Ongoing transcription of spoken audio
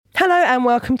Hello and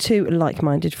welcome to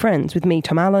Like-Minded Friends with me,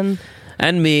 Tom Allen.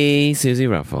 And me, Susie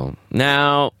Ruffle.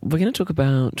 Now, we're going to talk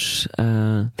about...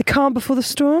 The calm before the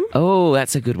storm? Oh,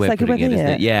 that's a good way of putting it, isn't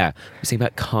yeah. it? Yeah. We're saying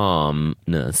about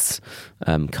calmness.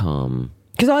 Calm.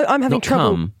 Because I'm having Not trouble...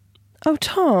 calm. Oh,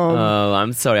 Tom. Oh,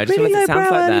 I'm sorry. I just really realised it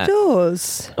sounds lowbrow like early that.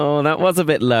 doors. Oh, that was a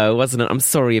bit low, wasn't it? I'm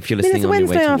sorry if you're listening on your way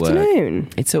It's a to Wednesday work.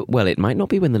 afternoon. Well, it might not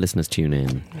be when the listeners tune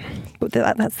in. But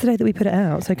that's the day that we put it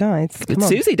out. So, guys, come on.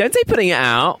 Susie, don't say putting it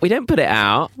out. We don't put it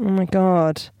out. Oh, my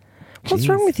God. What's Jeez.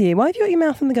 wrong with you? Why have you got your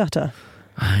mouth in the gutter?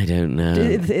 I don't know.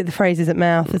 The phrase isn't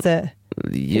mouth, is it?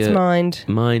 Yeah, It's mind.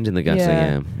 Mind in the gutter,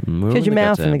 Yeah. We're all Put your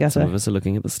mouth gutter. in the gutter. Some of us are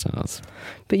looking at the stars.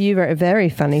 But you wrote a very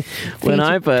funny When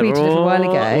I put, tweet a little while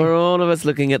ago. we're all of us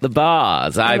looking at the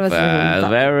bars. I All of us looking at the put.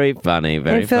 Very funny,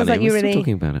 very It feels funny. like you We're still really-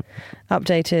 talking about it.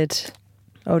 Updated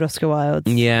old Oscar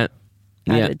Wilde's Yeah.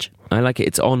 adage. I like it.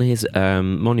 It's on his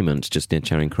monument just near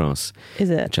Charing Cross, Is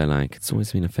it? which I like. It's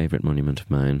always been a favourite monument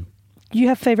of mine. You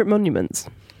have favourite monuments?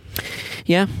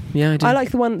 Yeah, I do. I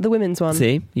like the women's one.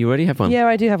 See, you already have one. Yeah,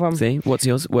 I do have one. See, what's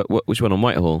yours? Which one on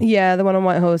Whitehall? Yeah, the one on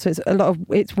Whitehall. So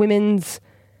it's women's.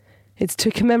 It's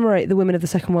to commemorate the women of the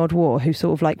Second World War who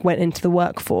sort of like went into the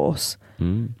workforce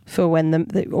for when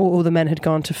all the men had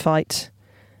gone to fight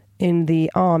in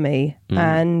the army,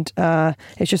 and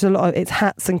it's just a lot of it's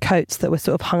hats and coats that were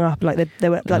sort of hung up like they're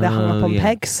hung up on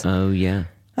pegs, Oh yeah.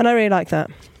 and I really like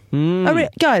that.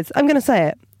 Guys, I'm going to say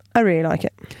it. I really like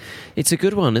it. It's a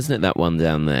good one, isn't it? That one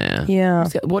down there. Yeah.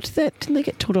 What did that? Didn't they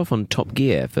get told off on Top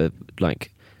Gear for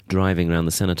like driving around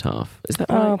the cenotaph? Is that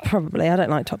right? Oh, probably. I don't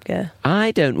like Top Gear.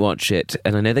 I don't watch it,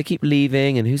 and I know they keep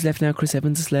leaving. And who's left now? Chris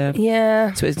Evans has left.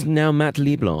 Yeah. So it's now Matt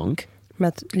LeBlanc.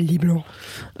 Matt LeBlanc.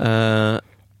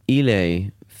 Il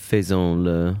est faisant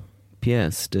le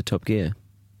pièce de Top Gear.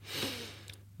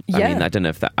 Yeah. I mean, I don't know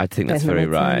if that. I think that's Doesn't very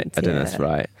make right. sense, I don't know yeah. if that's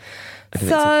right. I think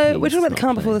it's So a we're piece, talking about the not calm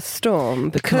a before play. the storm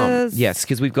The calm. because Yes,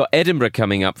 because we've got Edinburgh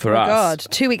coming up for oh us.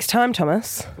 God, 2 weeks time,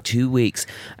 Thomas. 2 weeks,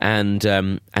 and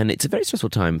it's a very stressful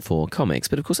time for comics.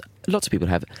 But of course, lots of people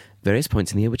have various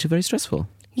points in the year which are very stressful.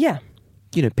 Yeah,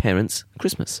 You know, parents,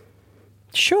 Christmas,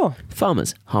 sure.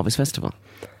 farmers, Harvest Festival.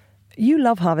 You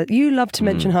love Harvest. You love to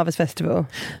mention Harvest Festival.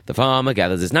 The farmer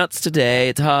gathers his nuts today.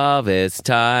 It's harvest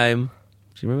time.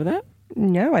 Do you remember that?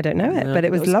 No, I don't know it, No, but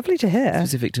it was that was lovely to hear.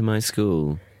 Specific to my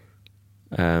school.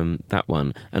 That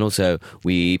one. And also,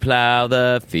 we plough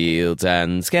the fields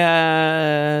and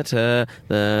scatter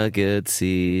the good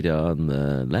seed on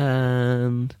the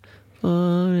land.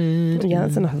 For it. Yeah,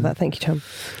 that's enough of that. Thank you, Tom.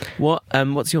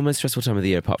 What's your most stressful time of the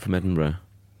year apart from Edinburgh?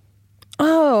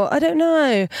 Oh, I don't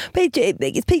know. But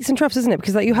it's peaks and troughs, isn't it?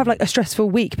 Because like you have like a stressful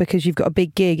week because you've got a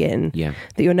big gig in Yeah.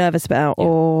 that you're nervous about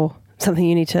or something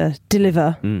you need to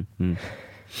deliver. Mm. You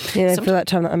know, for that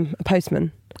time that I'm a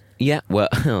postman. Yeah, well,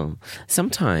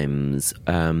 sometimes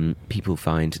people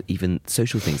find even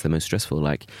social things the most stressful,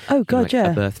 like, Oh, God, like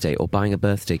yeah. a birthday or buying a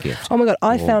birthday gift. Oh my God,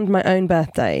 I Or- found my own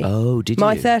birthday. Oh, did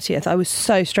My you? 30th. I was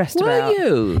so stressed Were about.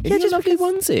 you? Yeah, In just your lovely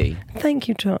because- onesie. Thank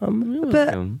you, Tom. You're But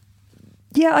welcome.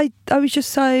 yeah, I was just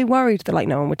so worried that like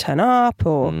no one would turn up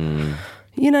or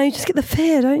you know, you just get the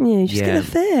fear, don't you? You just get the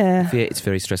fear. Fear, it's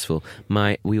very stressful.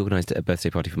 We organised a birthday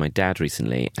party for my dad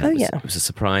recently. And Oh, it was, yeah. It was a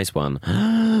surprise one.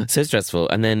 So stressful.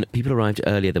 And then people arrived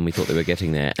earlier than we thought they were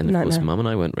getting there. And of course, Nightmare. Mum and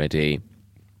I weren't ready.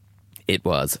 It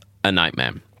was a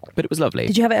nightmare. But it was lovely.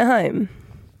 Did you have it at home?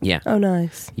 Yeah. Oh,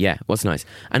 nice. Yeah, it was nice.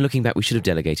 And looking back, we should have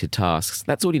delegated tasks.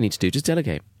 That's all you need to do, just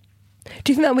delegate.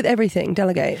 Do you think that with everything,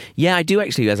 delegate? Yeah, I do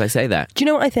actually, as I say that. Do you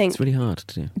know what I think? It's really hard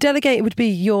to do. Delegate would be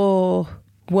your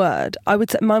word. I would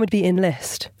say mine would be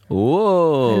enlist.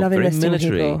 Oh, I love very enlisting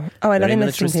military. people. Oh, I love very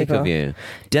enlisting militaristic people. of you.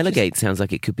 Delegate sounds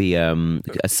like it could be a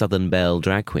Southern Belle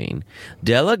drag queen.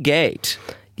 Delegate.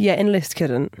 Yeah, enlist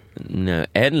couldn't. No,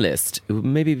 enlist.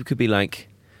 Maybe it could be like...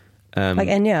 Like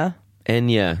Enya.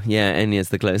 Enya. Yeah, Enya's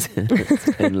the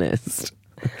closest. Enlist.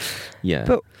 Yeah.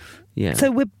 But yeah.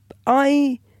 so we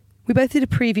both did a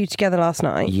preview together last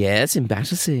night. Yes, in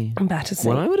Battersea. In Battersea.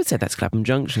 Well, I would have said that's Clapham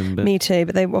Junction, but... Me too,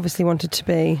 but they obviously wanted to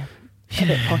be a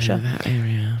bit posher. That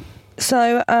area.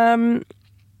 So, and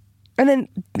then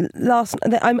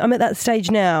I'm at that stage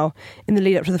now in the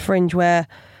lead up to the Fringe where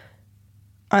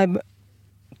I'm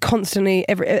constantly,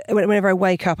 whenever I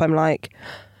wake up, I'm like,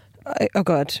 oh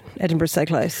God, Edinburgh's so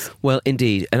close. Well,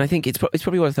 indeed. And I think it's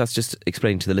probably worth us just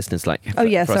explaining to the listeners, like... Oh,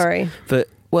 yeah, for us- sorry.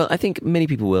 Well, I think many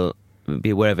people will be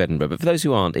aware of Edinburgh, but for those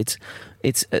who aren't,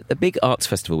 it's a big arts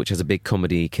festival which has a big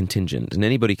comedy contingent, and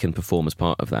anybody can perform as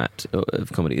part of that,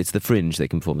 of comedy. It's the Fringe they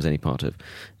can perform as any part of.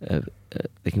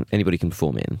 Anybody can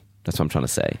perform in. That's what I'm trying to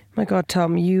say. My God,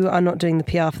 Tom, you are not doing the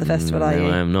PR for the festival, are you?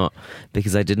 No, I am not,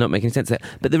 because I did not make any sense there.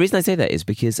 But the reason I say that is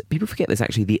because people forget there's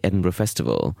actually the Edinburgh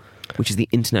Festival, which is the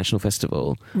international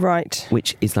festival, Right.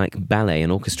 which is like ballet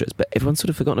and orchestras. But everyone's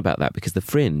sort of forgotten about that because the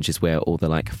Fringe is where all the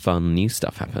like fun new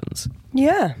stuff happens.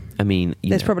 Yeah. I mean,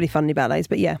 There's probably fun new ballets,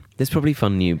 but yeah. there's probably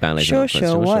fun new ballets. Sure,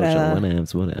 whatever.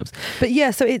 Whatevs. But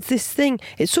yeah, so it's this thing.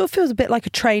 It sort of feels a bit like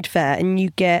a trade fair, and you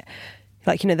get,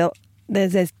 like,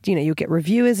 there's you'll get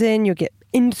reviewers in, you'll get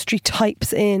industry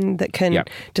types in that can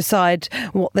decide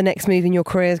what the next move in your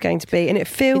career is going to be, and it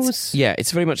feels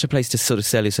it's very much a place to sort of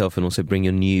sell yourself and also bring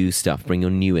your new stuff, bring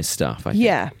your newest stuff. I think.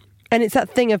 Yeah. And it's that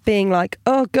thing of being like,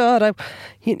 oh God,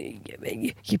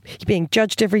 you're being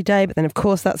judged every day, but then of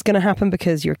course that's going to happen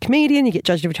because you're a comedian. You get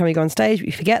judged every time you go on stage, but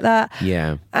you forget that.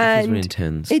 Yeah, and it feels very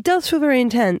intense. It does feel very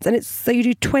intense, and it's so you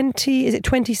do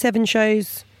 27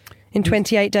 shows in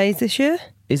 28 days this year.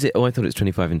 Is it? Oh, I thought it was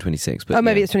 25 and 26. But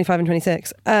maybe it's 25 and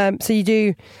 26. So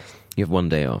you have 1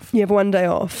 day off. You have 1 day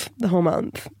off the whole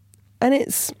month, and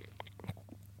it's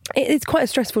quite a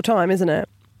stressful time, isn't it?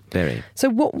 Very. So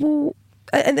what will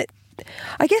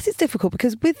I guess it's difficult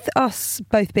because with us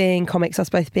both being comics, us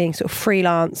both being sort of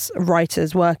freelance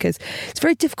writers, workers, it's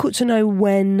very difficult to know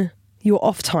when your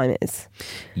off time is.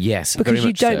 Yes, because very you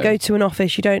much don't so. go to an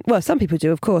office. You don't. Well, some people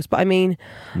do, of course, but I mean,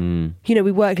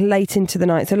 we work late into the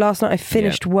night. So last night I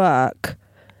finished work.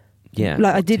 Yeah,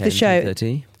 like I did the show.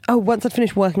 10:30? Oh, once I'd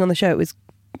finished working on the show, it was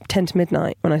 10 to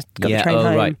midnight when I got the train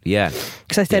home. Right, yeah.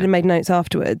 Because I stayed and made notes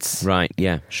afterwards. Right,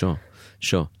 yeah, sure.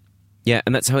 Yeah,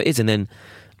 and that's how it is. And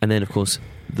then, of course,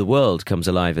 the world comes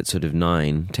alive at sort of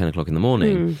 9, 10 o'clock in the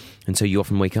morning. And so you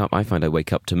often wake up, I find I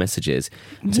wake up to messages.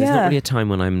 So there's not really a time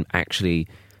when I'm actually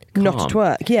calm. Not at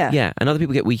work, yeah. Yeah, and other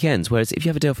people get weekends, whereas if you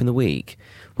have a day off in the week,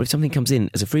 well, if something comes in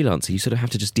as a freelancer, you sort of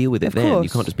have to just deal with it Of then. course. You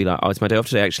can't just be like, oh, it's my day off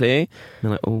today, actually. And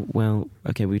they're like, oh, well,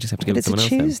 okay, we just have to give But it to it's a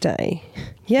someone else Tuesday. then.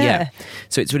 Yeah.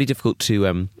 So it's really difficult to...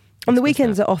 And the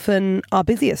weekends are often our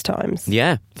busiest times.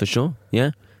 Yeah, for sure.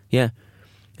 Yeah.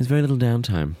 There's very little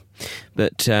downtime.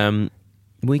 But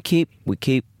we keep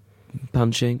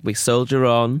punching. We soldier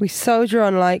on. We soldier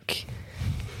on like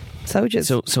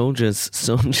soldiers.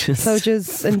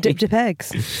 Soldiers and dip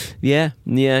eggs. Yeah.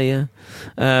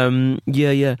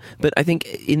 But I think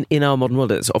in our modern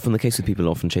world, it's often the case with people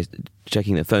often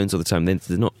checking their phones all the time. There's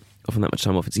not often that much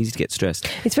time off. It's easy to get stressed.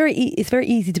 It's very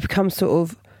easy to become sort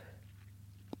of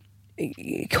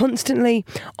constantly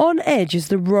on edge is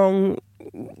the wrong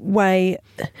way.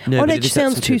 No, on edge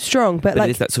sounds too strong, but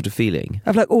like it's that sort of feeling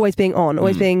of like always being on,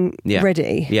 always being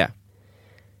ready. Yeah,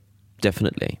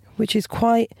 definitely. Which is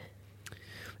quite.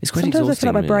 It's quite sometimes exhausting.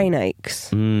 I feel like my brain aches.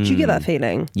 Do you get that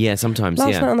feeling? Yeah, sometimes.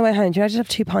 Last night on the way home, I just have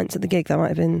 2 pints at the gig. That might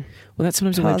have been. Well, that's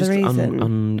sometimes part a way of of the just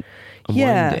reason.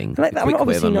 unwinding. Like a I'm quick way of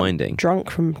obviously unwinding. not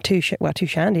drunk from two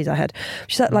shandies I had.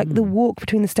 Just like the walk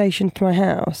between the station to my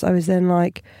house. I was then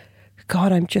like,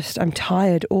 God, I'm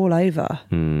tired all over.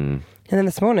 And then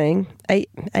this morning, 8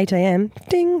 a.m,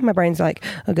 ding, my brain's like,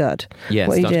 oh God, Yeah,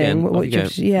 what are you start doing? again.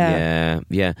 Yeah.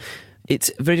 Yeah.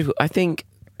 It's very difficult. I think,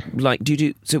 like,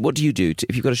 what do you do?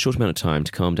 If you've got a short amount of time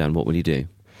to calm down, what will you do?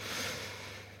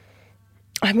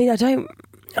 I mean,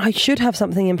 I should have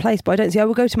something in place, but I don't see. I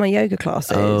will go to my yoga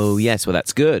classes. Oh, yes. Well,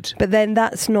 that's good. But then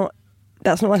that's not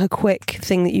like a quick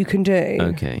thing that you can do.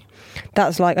 Okay.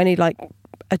 That's like, I need like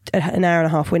an hour and a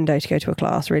half window to go to a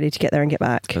class, really, to get there and get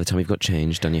back. By the time you've got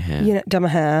changed, done your hair. Done my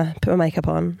hair, put my makeup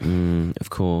on. Of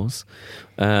course.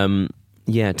 Taken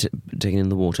in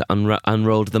the water,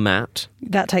 unrolled the mat.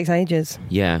 That takes ages.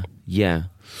 Yeah.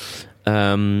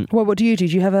 Well, what do you do?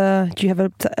 Do you have a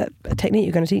technique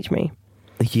you're going to teach me?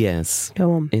 Yes.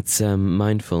 Go on. It's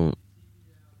mindful.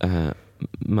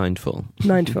 Mindful.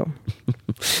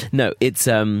 No, it's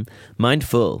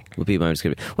mindful would be my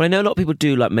description. Well, I know a lot of people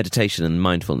do like meditation and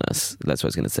mindfulness. That's what I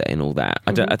was going to say, and all that.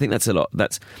 I think that's a lot.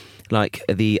 That's like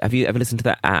have you ever listened to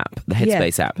that app, the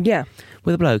Headspace app? Yeah.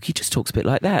 With a bloke, he just talks a bit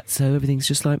like that. So everything's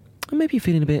just like, oh, maybe you're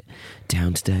feeling a bit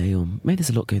down today, or maybe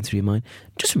there's a lot going through your mind.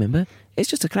 Just remember, it's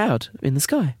just a cloud in the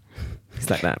sky.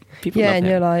 It's like that. People love and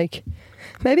him. you're like,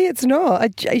 maybe it's not. I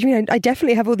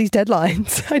definitely have all these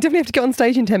deadlines. I definitely have to get on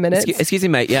stage in 10 minutes. Excuse me,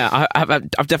 mate. Yeah,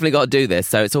 I've definitely got to do this.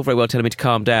 So it's all very well telling me to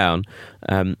calm down.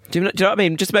 Do you know what I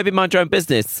mean? Just maybe mind your own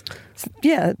business.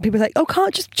 Yeah, people are like, oh,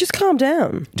 just calm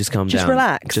down. Just calm down. Just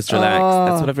relax. Just relax. Oh.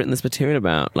 That's what I've written this material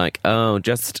about. Like, oh,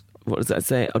 just, what does that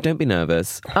say? Oh, don't be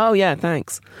nervous. Oh, yeah,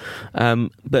 thanks.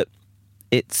 But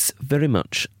it's very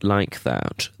much like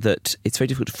that it's very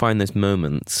difficult to find those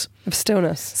moments Of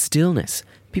stillness.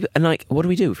 People, and like, what do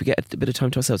we do if we get a bit of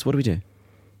time to ourselves? What do we do?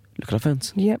 look at our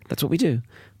phones. Yep. That's what we do.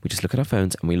 We just look at our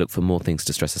phones and we look for more things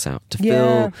to stress us out, to Yeah.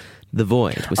 fill the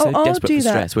void. We're so I'll desperate do for that.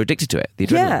 stress. We're addicted to it. The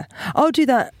adrenaline. Yeah, I'll do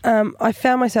that. I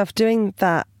found myself doing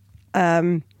that.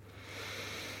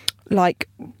 Like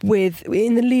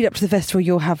in the lead up to the festival,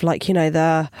 you'll have like, you know,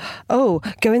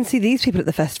 go and see these people at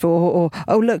the festival, or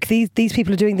oh look, these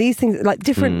people are doing these things, like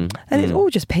different, and it's all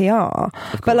just PR.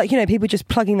 But like, you know, people just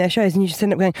plugging their shows, and you just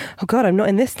end up going, oh god, I'm not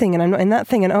in this thing, and I'm not in that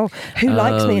thing, and oh, who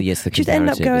likes me? And yes, the just end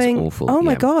up comparative is going, awful. oh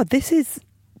my Yeah. god, this is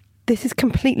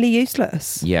completely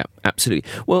useless. Yeah, absolutely.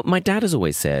 Well, my dad has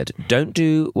always said, don't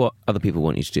do what other people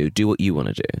want you to do. Do what you want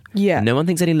to do. Yeah. No one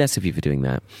thinks any less of you for doing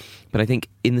that. But I think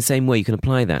in the same way, you can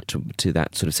apply that to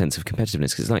that sort of sense of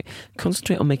competitiveness. Because it's like,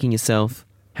 concentrate on making yourself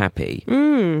happy.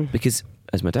 Because,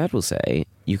 as my dad will say,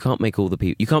 you can't please all the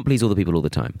people all the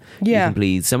time. Yeah. You can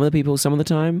please some of the people some of the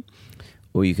time,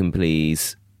 or you can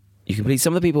please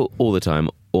some of the people all the time,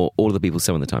 or all of the people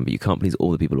some of the time, but you can't please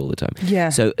all the people all the time. Yeah.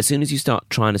 So as soon as you start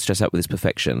trying to stress out with this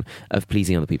perfection of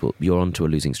pleasing other people, you're onto a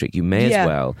losing streak. You may as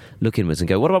well look inwards and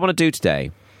go, what do I want to do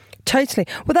today? Totally.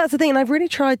 Well, that's the thing, and I've really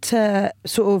tried to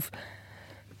sort of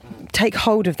take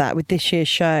hold of that with this year's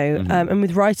show, and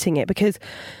with writing it, because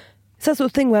it's that sort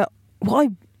of thing where what I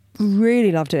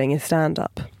really love doing is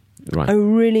stand-up. Right. I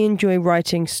really enjoy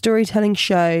writing storytelling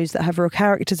shows that have real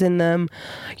characters in them,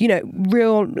 you know,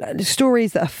 real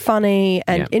stories that are funny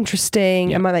and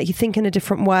interesting and might make you think in a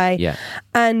different way. Yeah.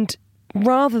 And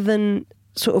rather than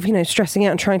sort of, you know, stressing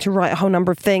out and trying to write a whole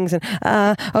number of things and,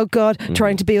 oh God,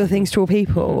 trying to be all things to all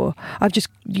people, I've just,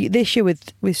 this year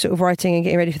with sort of writing and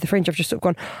getting ready for the Fringe, I've just sort of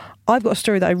gone, I've got a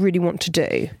story that I really want to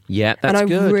do. Yeah, that's and I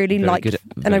good. really Very like, good-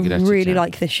 and very I good attitude really to have.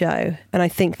 like this show, and I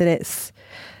think that it's,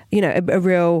 you know, a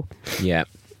real, Yeah.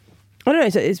 I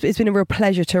don't know, it's been a real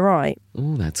pleasure to write.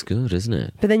 Oh, that's good, isn't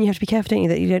it? But then you have to be careful, don't you,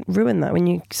 that you don't ruin that when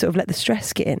you sort of let the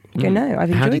stress get in. You go, no, I've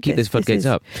enjoyed How do you keep this. those floodgates This is-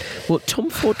 up? Well, Tom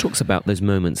Ford talks about those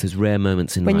moments, those rare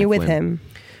moments in When life. you're with him.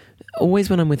 Always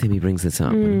when I'm with him, he brings this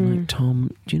up. And I'm like,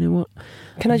 Tom, do you know what?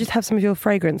 Can I just have some of your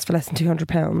fragrance for less than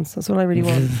 £200? That's all I really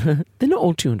want. They're not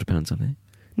all £200, are they?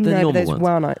 The No, but normal those ones.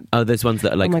 well-night. Oh, there's ones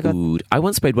that are like my God. oud. I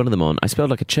once sprayed one of them on. I smelled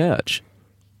like a church.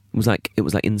 It was like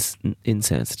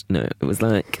incest. No, it was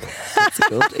like what's it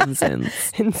called?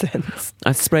 Incense. Incense.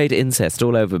 I sprayed incest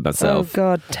all over Oh, myself.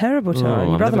 God, terrible time. Oh,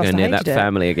 Your I'm brother never must going near have that hated it.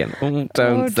 family again. Oh,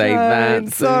 don't Oh, say don't.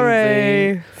 that.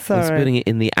 Sorry. Susie. I was Sorry. putting it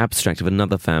in the abstract of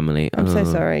another family. I'm so Oh.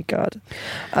 sorry, God.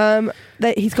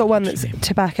 He's got one that's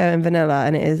tobacco and vanilla,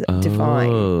 and it is divine.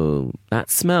 Oh, that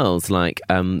smells like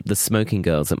the smoking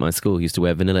girls at my school used to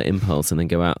wear Vanilla Impulse and then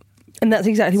go out. And that's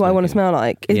exactly what I want to smell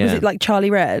like. Was Yeah. it like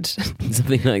Charlie Red?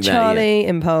 Something like that. Charlie,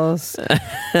 Impulse,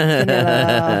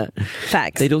 vanilla,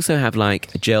 facts. They'd also have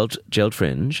like a gelled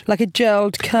fringe. Like a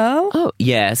gelled curl, Oh,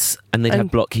 yes. And they'd And-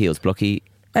 have block heels. Blocky.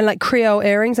 and like Creole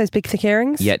earrings, those big thick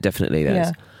earrings. Yeah, definitely those.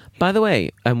 Yeah. By the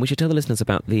way, we should tell the listeners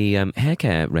about the hair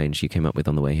care range you came up with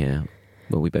on the way here.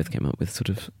 Well, we both came up with sort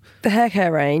of The hair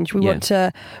care range. We Yeah. want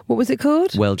to, what was it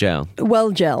called? Well Gel.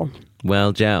 Well Gel.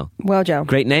 Well Gel. Well Gel.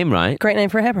 Great name, right? Great name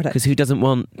for a hair product. Because who doesn't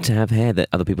want to have hair that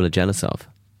other people are jealous of?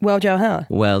 Well Gel hair.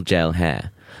 Well Gel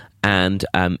hair. And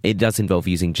it does involve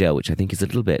using gel, which I think is a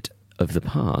little bit of the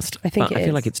past. I think but it I feel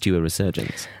is. like it's due a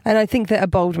resurgence. And I think that a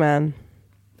bald man,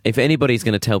 If anybody's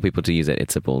going to tell people to use it,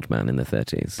 it's a bald man in the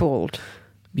 30s. bald.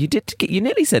 You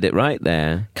nearly said it right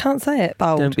there. Can't say it.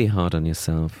 Bald. Don't be hard on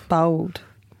yourself. Bald.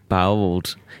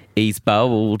 Bald. He's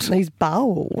bald. He's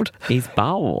bald. He's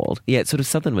bald. Yeah, it's sort of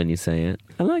southern when you say it.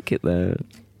 I like it though.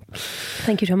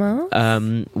 Thank you,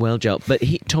 Thomas. Well, Gel. But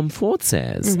Tom Ford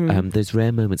says there's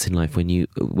rare moments in life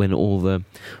when all the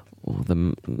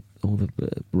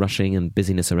rushing and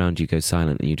busyness around you goes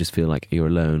silent, and you just feel like you're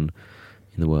alone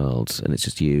in the world, and it's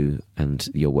just you and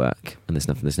your work, and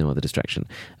there's no other distraction.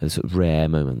 There's sort of rare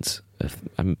moments.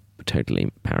 I'm totally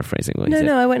paraphrasing what he said.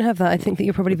 No, I won't have that. I think that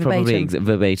you're probably verbatim.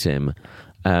 Verbatim.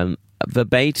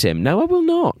 Verbatim. No, I will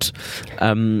not.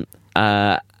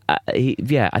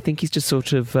 I think he's just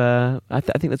sort of. I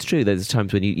think that's true. There's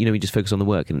times when you just focus on the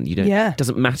work and you don't. Yeah. It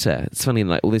doesn't matter. It's funny,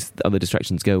 like all these other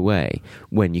distractions go away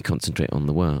when you concentrate on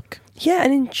the work. Yeah,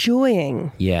 and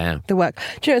enjoying Yeah. the work.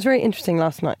 Do you know, it was very interesting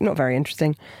last night. Not very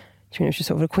interesting. It was just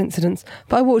sort of a coincidence.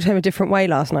 But I walked home a different way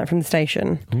last night from the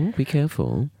station. Oh, be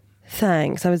careful.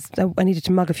 Thanks. I needed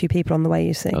to mug a few people on the way,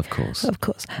 you see. Of course. Of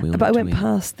course. We all But I need to went win.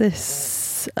 past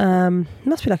this,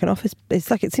 must be like an office. It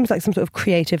seems like some sort of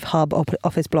creative hub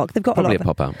office block. They've got Probably a a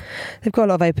lot. pop-up. They've got a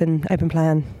lot of open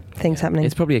plan things happening.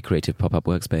 It's probably a creative pop-up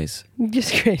workspace.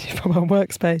 Just creative from our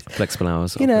workspace. Flexible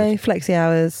hours. You know, offered. flexi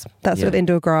hours, that sort of Yeah.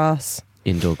 indoor grass,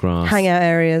 Indoor grass. hangout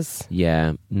areas,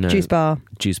 Yeah. No. juice bar,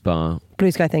 Juice bar.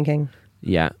 blue sky thinking.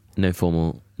 Yeah. No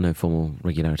formal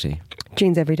regularity.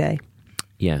 Jeans every day.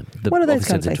 Yeah. One of those office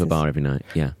kind of turns into a places. bar every night.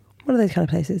 Yeah. One of those kind of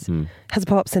places. Mm. Has a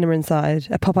pop-up cinema inside,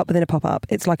 a pop-up within a pop-up.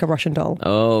 It's like a Russian doll.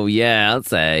 Oh, yeah, I'd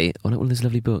say. Oh, like one of those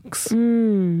lovely books.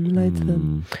 Loads of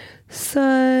them.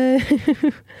 So,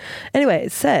 anyway,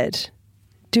 it said,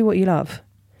 do what you love.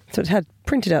 So it had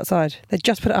printed outside. They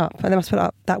just put it up, and they must put it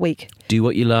up that week. Do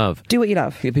what you love. Do what you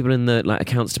love. The people in the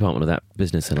accounts department of that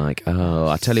business are like, oh,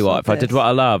 I tell you what, if I did what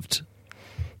I loved,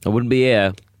 I wouldn't be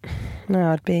here.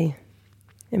 No, I'd be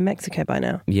in Mexico by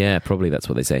now. Yeah, probably that's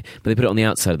what they say. But they put it on the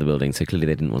outside of the building, so clearly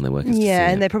they didn't want their workers to see Yeah,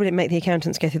 it. and they probably didn't make the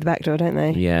accountants go through the back door, don't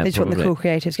they? Yeah, They just want the probably.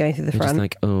 cool creatives going through the They're front. just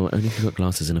like, oh, only if you've got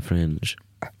glasses and a fringe.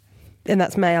 And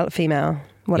that's male, female,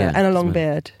 whatever. Yeah, and a long it's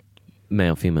beard.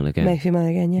 Male, female again. Male, female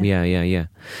again, yeah. Yeah.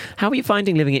 How are you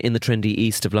finding living in the trendy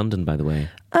east of London, by the way?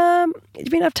 I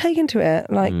mean, I've taken to it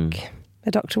like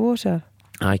a Dr. Water.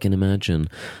 I can imagine.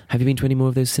 Have you been to any more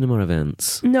of those cinema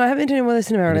events? No, I haven't been to any one of those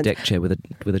cinema In a events. deck chair with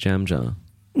a jam jar?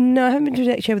 No, I haven't been to a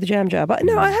deck chair with a jam jar. But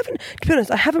no, I haven't, to be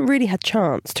honest, I haven't really had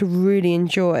chance to really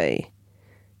enjoy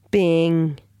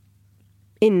being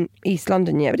in East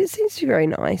London yet. But it seems to be very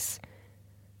nice.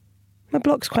 My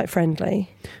block's quite friendly.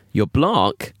 Your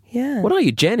block? Yeah. What are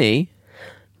you, Jenny?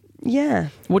 Yeah.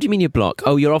 What do you mean your block?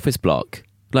 Oh, your office block.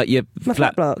 Like your My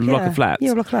flat block. block yeah. of flats?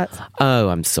 Yeah, block of flats. Oh,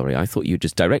 I'm sorry. I thought you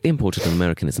just directly imported an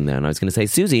Americanism there, and I was going to say,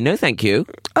 Susie, no thank you.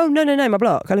 Oh, no, my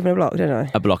block. I live in a block, don't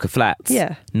I? A block of flats.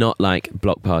 Yeah. Not like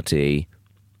Block Party.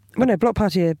 Well, no, Block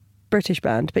Party are a British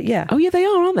band, but yeah. Oh, yeah, they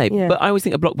are, aren't they? Yeah. But I always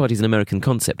think a block party is an American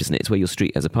concept, isn't it? It's where your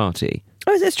street has a party.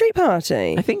 Oh, is it a street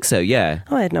party? I think so, yeah.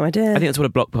 Oh, I had no idea. I think that's what a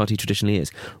block party traditionally is.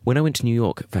 When I went to New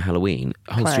York for Halloween,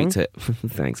 whole Clang. streets are...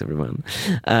 Thanks, everyone.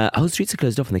 Whole streets are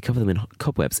closed off and they cover them in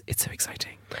cobwebs. It's so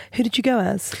exciting. Who did you go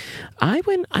as? I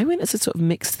went as a sort of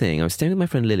mixed thing. I was staying with my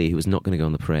friend Lily, who was not going to go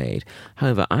on the parade.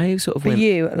 However, I sort of But went...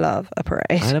 you love a parade.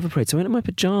 I love a parade. So I went in my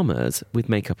pyjamas with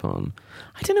makeup on.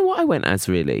 I don't know what I went as,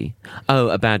 really. Oh,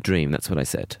 a bad dream. That's what I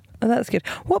said. Oh, that's good.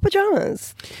 What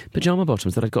pyjamas? Pyjama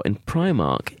bottoms that I got in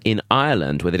Primark in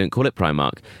Ireland, where they don't call it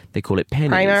Primark. They call it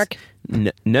pennies. Primark?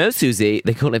 No, Susie.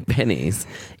 They call it pennies.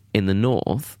 In the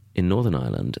north, in Northern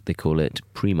Ireland, they call it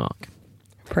Primark.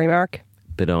 Primark?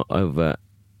 But over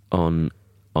on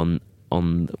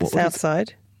South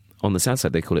side? on the south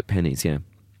side, they call it pennies, yeah.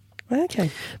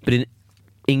 Okay. But in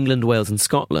England, Wales and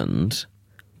Scotland,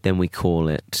 then we call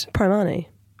it Primani.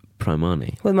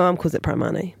 Primani. Well, my mum calls it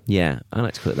Primani. Yeah, I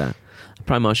like to call it that.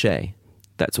 Primarché.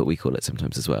 That's what we call it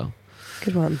sometimes as well.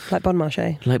 Good one. Like Bon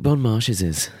Marché. Like Bon Marches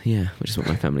is, yeah, which is what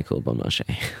my family called Bon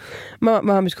Marché. My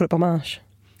mum used to call it Bon Marche.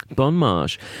 Bon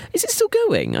Marche. Is it still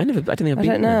going? I don't think I've been I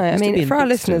don't know. there. I Used to be mean, in for our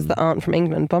Brixton. listeners that aren't from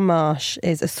England, Bon Marche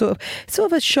is a sort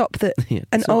of a shop that Yeah,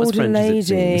 an it's not as older French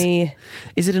as it lady. seems.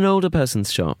 Is it an older person's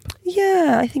shop?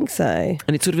 Yeah, I think so.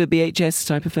 And it's sort of a BHS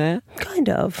type affair? Kind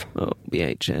of. Oh,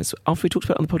 BHS. After we talked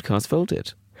about it on the podcast,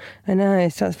 folded. I know.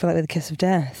 It starts to feel like with a kiss of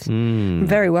death. Mm. I'm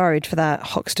very worried for that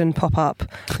Hoxton pop-up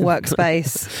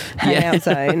workspace hangout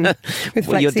zone with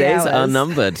Well, your flexi days hours. are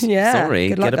numbered. Yeah. Sorry.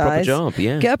 Good luck, Get a proper guys. job,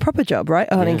 yeah. Get a proper job, right?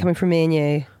 Earning Yeah. coming from me and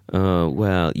you. Oh,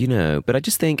 well, but I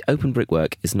just think open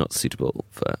brickwork is not suitable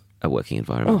for a working Oh,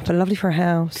 environment. but lovely for a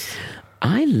house.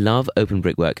 I love open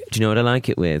brickwork. Do you know what I like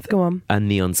it with? Go on. A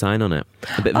neon sign on it.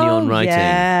 A bit of neon writing.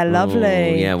 Yeah, lovely.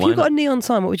 Oh, yeah, If why you got not? a neon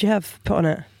sign, what would you have put on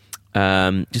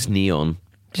it? Just neon.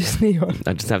 Just neon.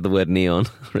 I just have the word neon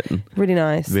written. Really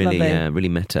nice. Really, lovely. really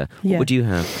meta. Yeah. What would you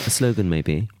have? A slogan,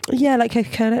 maybe? Yeah, like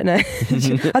Coca-Cola. No. I'd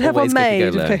have Always one made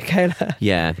of Coca-Cola. Coca-Cola.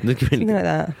 Yeah, look really Something like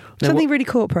that. Now, Something really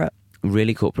corporate.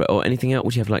 Really corporate. Or anything else?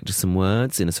 Would you have like just some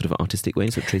words in a sort of artistic way,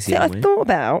 sort of Tracy See, I Emin way? thought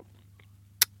about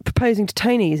proposing to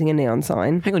Tony using a neon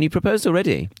sign. Hang on, you proposed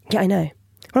already? Yeah, I know.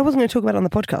 Well, I wasn't going to talk about it on the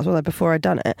podcast, although before I'd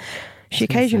done it. She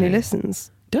occasionally listens.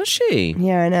 Does she?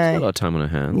 Yeah, I She's got a know. lot of time on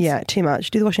her hands. Yeah, too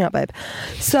much. Do the washing up, babe.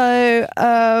 So,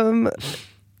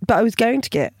 but I was going to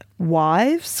get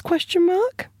wives, ?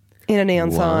 In a neon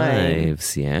sign,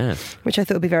 Wives, yeah. which I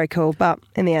thought would be very cool. But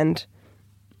in the end,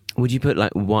 Would you put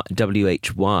like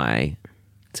WHY?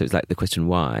 So it's like the question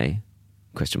why, ?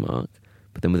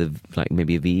 But then with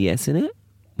maybe a VES in it?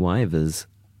 Wivers.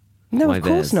 no, Why of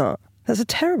course theirs? not. That's a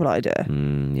terrible idea.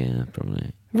 Yeah,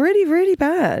 probably. Really, really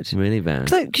bad. Really bad.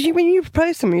 So, because when you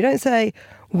propose to someone, you don't say,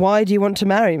 "Why do you want to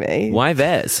marry me?" Why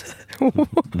theirs?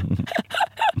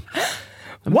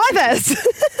 Why this?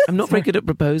 I'm not very good at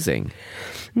proposing.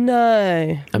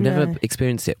 No, I've no. never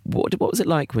experienced it. What was it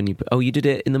like when you... Oh, you did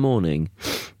it in the morning.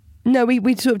 No, we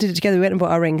sort of did it together. We went and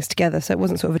bought our rings together, so it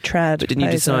wasn't sort of a trad. But didn't you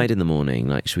proposal. decide in the morning,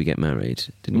 like, should we get married?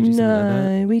 Didn't you do something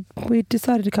like that? No, we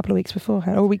decided a couple of weeks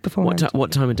beforehand, or a week beforehand.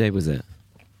 What time of day was it?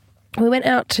 We went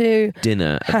out to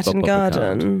Dinner at Hatton Bob Bob Ricard.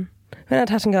 Garden. Went out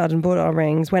to Hatton Garden, bought our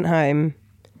rings, went home.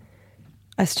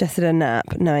 I suggested a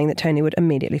nap, knowing that Tony would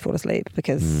immediately fall asleep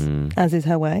because, as is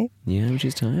her way, Yeah,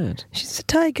 she's tired. she's a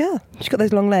tired girl. She's got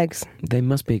those long legs. They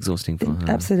must be exhausting for her.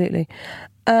 Absolutely.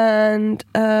 And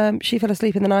she fell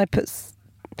asleep, and then I put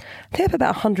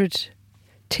about 100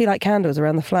 tea light candles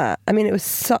around the flat. I mean, it was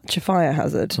such a fire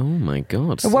hazard. Oh my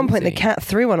God. At one point, the Susie. cat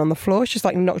threw one on the floor. She just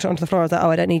like knocked it onto the floor. I was like,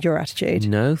 oh, I don't need your attitude.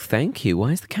 No, thank you.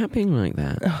 Why is the cat being like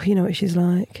that? Oh, you know what she's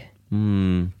like.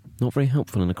 Not very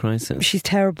helpful in a crisis. She's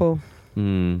terrible.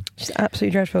 She's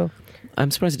absolutely dreadful.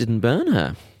 I'm surprised it didn't burn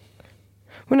her.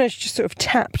 Well, no, she just sort of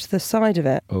tapped the side of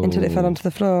it until it fell onto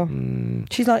the floor.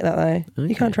 She's like that, though. Okay.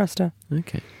 You can't trust her.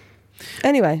 Okay.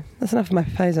 Anyway, that's enough of my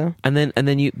proposal. And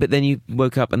then you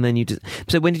woke up and then you just...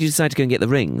 So when did you decide to go and get the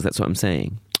rings? That's what I'm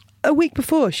saying. A week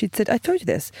before, she'd said, I told you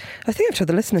this. I think I've told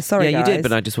the listeners, sorry, yeah, you guys. did,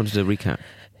 but I just wanted to recap.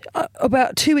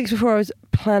 About 2 weeks before I was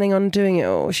planning on doing it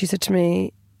all, she said to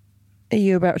me, are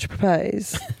you about to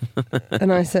propose?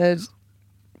 And I said,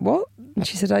 what? And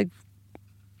she said, I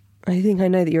think I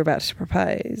know that you're about to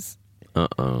propose.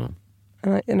 Uh-oh.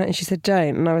 And she said,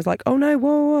 don't. And I was like, oh no,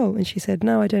 whoa. And she said,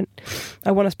 no, I don't.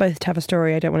 I want us both to have a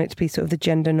story. I don't want it to be sort of the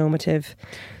gender normative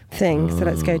thing. So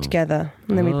let's go together.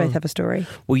 And then we both have a story.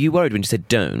 Were you worried when you said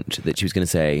don't, that she was going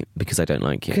to say, because I don't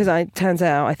like you? Because turns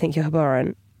out I think you're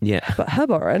abhorrent. Yeah. But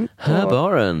abhorrent.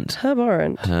 Abhorrent.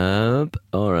 Abhorrent.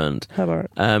 Abhorrent.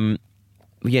 Abhorrent.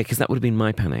 Yeah, because that would have been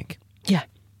my panic. Yeah.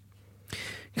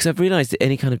 Because I've realised that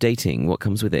any kind of dating, what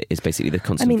comes with it is basically the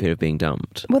constant fear of being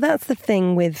dumped. Well, that's the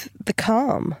thing with the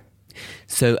calm.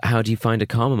 So how do you find a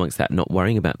calm amongst that, not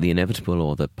worrying about the inevitable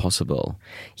or the possible?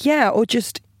 Yeah, or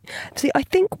just... See, I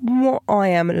think what I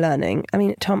am learning... I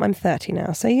mean, Tom, I'm 30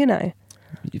 now, so you know.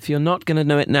 If you're not going to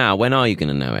know it now, when are you going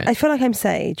to know it? I feel like I'm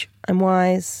sage. I'm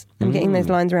wise. I'm getting those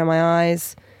lines around my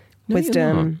eyes. No, you're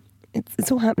Wisdom.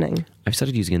 It's all happening. I've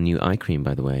started using a new eye cream,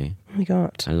 by the way. Oh my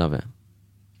God. I love it.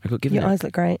 I got given Your it. eyes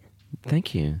look great.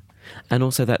 Thank you. And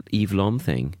also that Eve Lom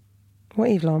thing. What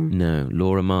Eve Lom? No,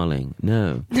 Laura Marling.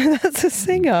 No. That's a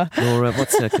singer. Laura,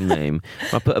 what's her second name?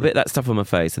 I put a bit of that stuff on my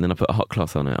face and then I put a hot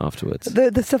cloth on it afterwards.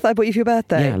 The stuff that I bought you for your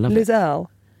birthday. Yeah, I love Liz it.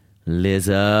 Earle. Liz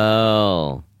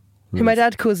Earle. Who my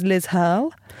dad calls Liz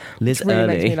Hurl. Liz Which really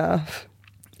makes Early. me laugh.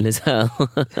 Liz Earle.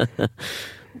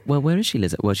 Well, where is she,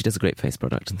 Liz? Well, she does a great face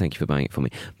product, and thank you for buying it for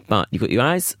me. But you've got your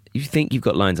eyes. You think you've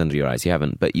got lines under your eyes. You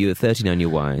haven't, but you're 39, you're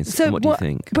wise. So and what do you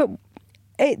think? But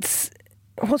it's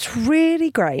what's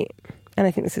really great, and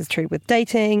I think this is true with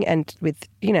dating and with,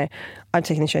 you know, I'm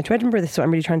taking the show to Edinburgh. This is what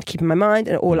I'm really trying to keep in my mind.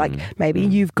 Or like maybe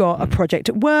you've got a project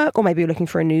at work, or maybe you're looking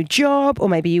for a new job, or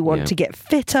maybe you want to get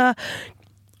fitter.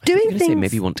 Doing things. Say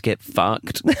maybe you want to get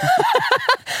fucked.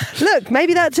 Look,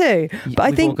 maybe that too. But I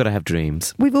We've all think got to have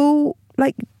dreams. we've all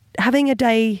like having a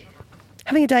day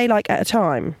like at a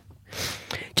time.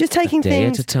 Just taking day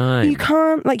things at a time. You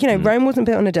can't, like, you know, Rome wasn't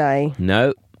built on a day.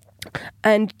 No.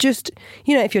 And just,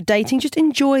 you know, if you're dating, just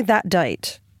enjoy that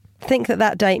date. Think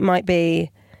that date might be,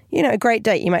 you know, a great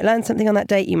date. You might learn something on that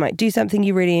date. You might do something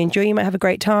you really enjoy. You might have a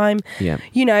great time. Yeah.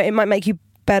 You know, it might make you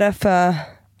better for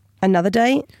another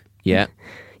date. Yeah.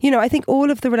 You know, I think all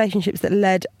of the relationships that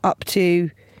led up to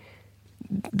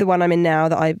the one I'm in now,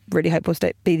 that I really hope will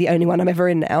be the only one I'm ever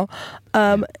in now,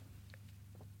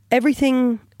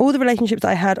 everything, all the relationships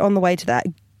I had on the way to that,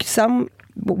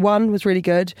 one was really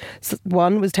good,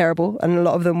 one was terrible, and a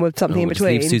lot of them were something in We'll just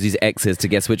between. leave Susie's exes to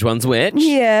guess which one's which.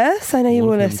 Yes, I know you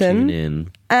One will of them listen. tune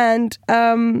in. And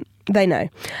they know.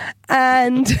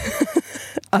 And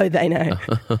oh, they know.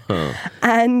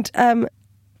 And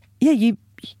yeah,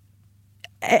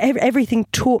 everything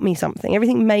taught me something.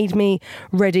 Everything made me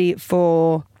ready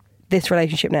for this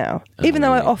relationship now. Even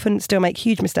though I often still make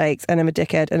huge mistakes and I'm a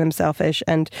dickhead and I'm selfish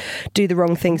and do the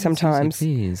wrong thing sometimes.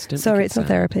 Please, don't Sorry, make it it's not sad.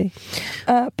 therapy.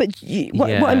 But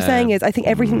what I'm saying is, I think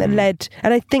everything that led,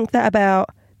 and I think that about,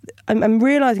 I'm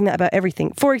realising that about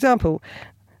everything. For example,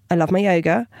 I love my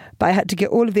yoga, but I had to get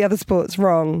all of the other sports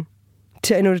wrong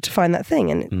in order to find that thing.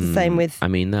 And it's the same with... I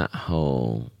mean, that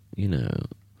whole, you know,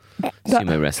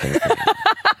 sumo wrestling thing.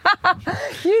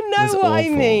 You know was what I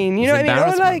awful. mean. You know what I mean?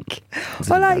 Or Embarrassment.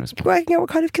 or like working out what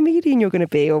kind of comedian you're going to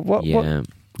be, or what. Yeah.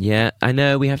 Yeah, I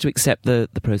know. We have to accept the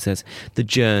process, the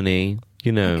journey,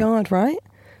 you know. God, right?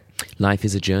 Life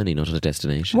is a journey, not a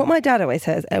destination. What my dad always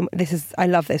says, I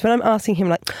love this, when I'm asking him,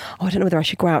 like, oh, I don't know whether I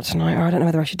should go out tonight, or I don't know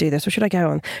whether I should do this, or should I go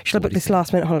on? Should I book this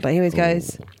last minute holiday? He always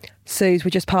goes, Suze, we're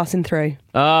just passing through.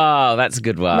 Oh, that's a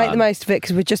good one. Make the most of it,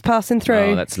 because we're just passing through.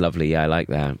 Oh, that's lovely. Yeah, I like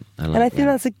that. And I think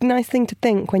that's a nice thing to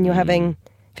think when you're having,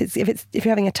 if you're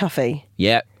having a toughie.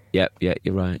 Yeah, you're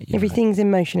right. Everything's in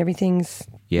motion. Everything's,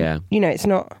 Yeah. you know, it's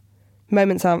not,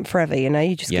 moments aren't forever, you know,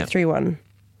 you just get through one.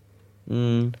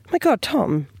 Oh my God,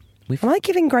 Tom, am I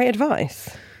giving great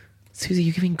advice? Susie,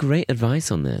 you're giving great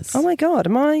advice on this. Oh my God,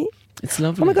 It's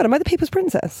lovely. Oh my God, am I the people's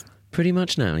princess? Pretty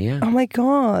much now, yeah. Oh my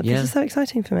God, Yeah. this is so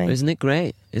exciting for me. Isn't it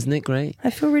great? Isn't it great? I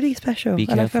feel really special. Be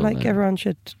And I feel careful, like though. everyone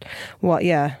should... What,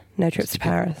 yeah, no trips Just to be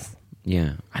careful. Paris.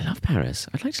 Yeah. I love Paris.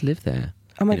 I'd like to live there.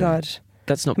 Oh my Anyway, God.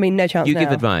 That's not... I mean, no chance You now.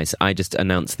 give advice. I just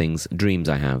announce things, dreams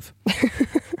I have.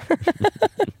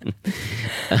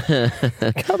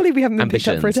 I can't believe we haven't been picked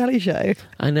up for a telly show.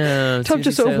 I know. Tom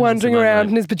just Susie's sort of so wandering handsome, around I'm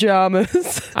in his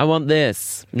pyjamas. I want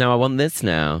this. No, I want this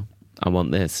now. I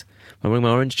want this. I'm wearing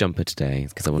my orange jumper today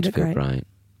because I want to look feel great. bright.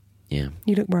 Yeah.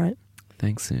 You look bright.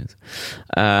 Thanks, Suze.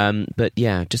 But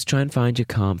yeah, just try and find your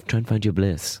calm. Try and find your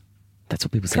bliss. That's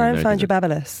what people say. Try in and America, find your isn't it?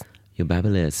 babulous. Your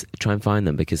babbliss. Try and find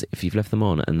them, because if you've left them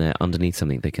on and they're underneath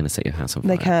something, they're going to set your house on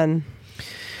fire. They can.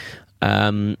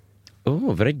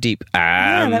 Oh, very deep.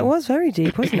 Yeah, that was very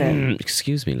deep, wasn't it?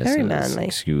 Excuse me, listeners. Very manly.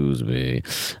 Excuse me.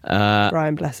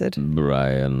 Brian Blessed.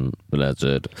 Brian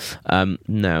Blessed.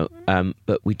 No,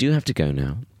 but we do have to go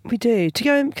now. We do. To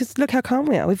go in, because look how calm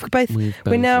we are. We're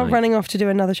We're now like- running off to do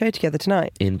another show together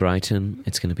tonight. In Brighton.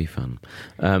 It's going to be fun.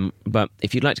 But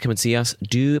if you'd like to come and see us,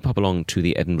 do pop along to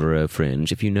the Edinburgh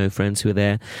Fringe. If you know friends who are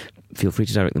there, feel free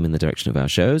to direct them in the direction of our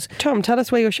shows. Tom, tell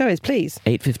us where your show is, please.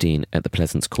 8:15 at the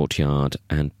Pleasance Courtyard,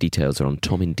 and details are on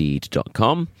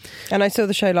tomindeed.com. And I saw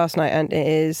the show last night, and it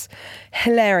is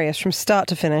hilarious from start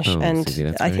to finish. Oh, and Susie,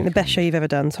 that's I very think the best kind. show you've ever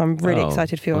done. So I'm really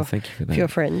excited for your well, thank you for that. your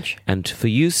Fringe. And for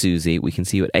you, Susie, we can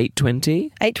see you at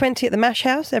 8:20, 8:20 at the Mash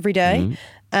House every day, Mm-hmm.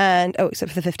 and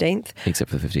except for the 15th.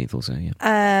 except for the 15th also, yeah.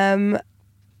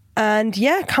 And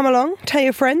yeah, come along, tell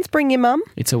your friends, bring your mum.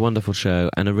 It's a wonderful show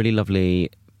and a really lovely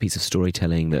piece of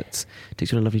storytelling that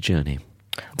takes you on a lovely journey.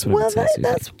 That's what I Well, would say,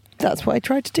 Susie. that's what I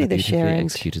tried to do A this year. beautifully And,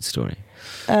 executed story.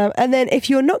 and then if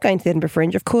you're not going to the Edinburgh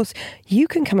Fringe, of course, you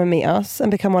can come and meet us and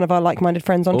become one of our like-minded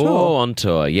friends on Oh, tour. on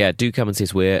tour. Yeah, do come and see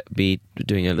us. We'll be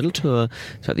doing a little tour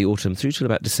throughout the autumn through till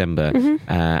about December.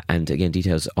 Mm-hmm. And again,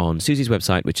 details on Susie's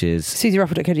website, which is,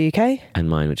 SusieRuffle.co.uk. and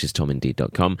mine, which is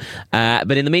tomindeed.com.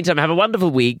 But in the meantime, have a wonderful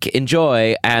week.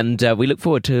 Enjoy. And we look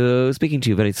forward to speaking to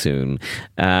you very soon.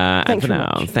 And Thanks for very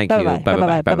now, much. thank you. Bye-bye.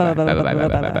 Bye-bye. Bye-bye. Bye-bye. Bye-bye.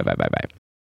 Bye-bye. Bye-bye. Bye-bye. Bye-bye.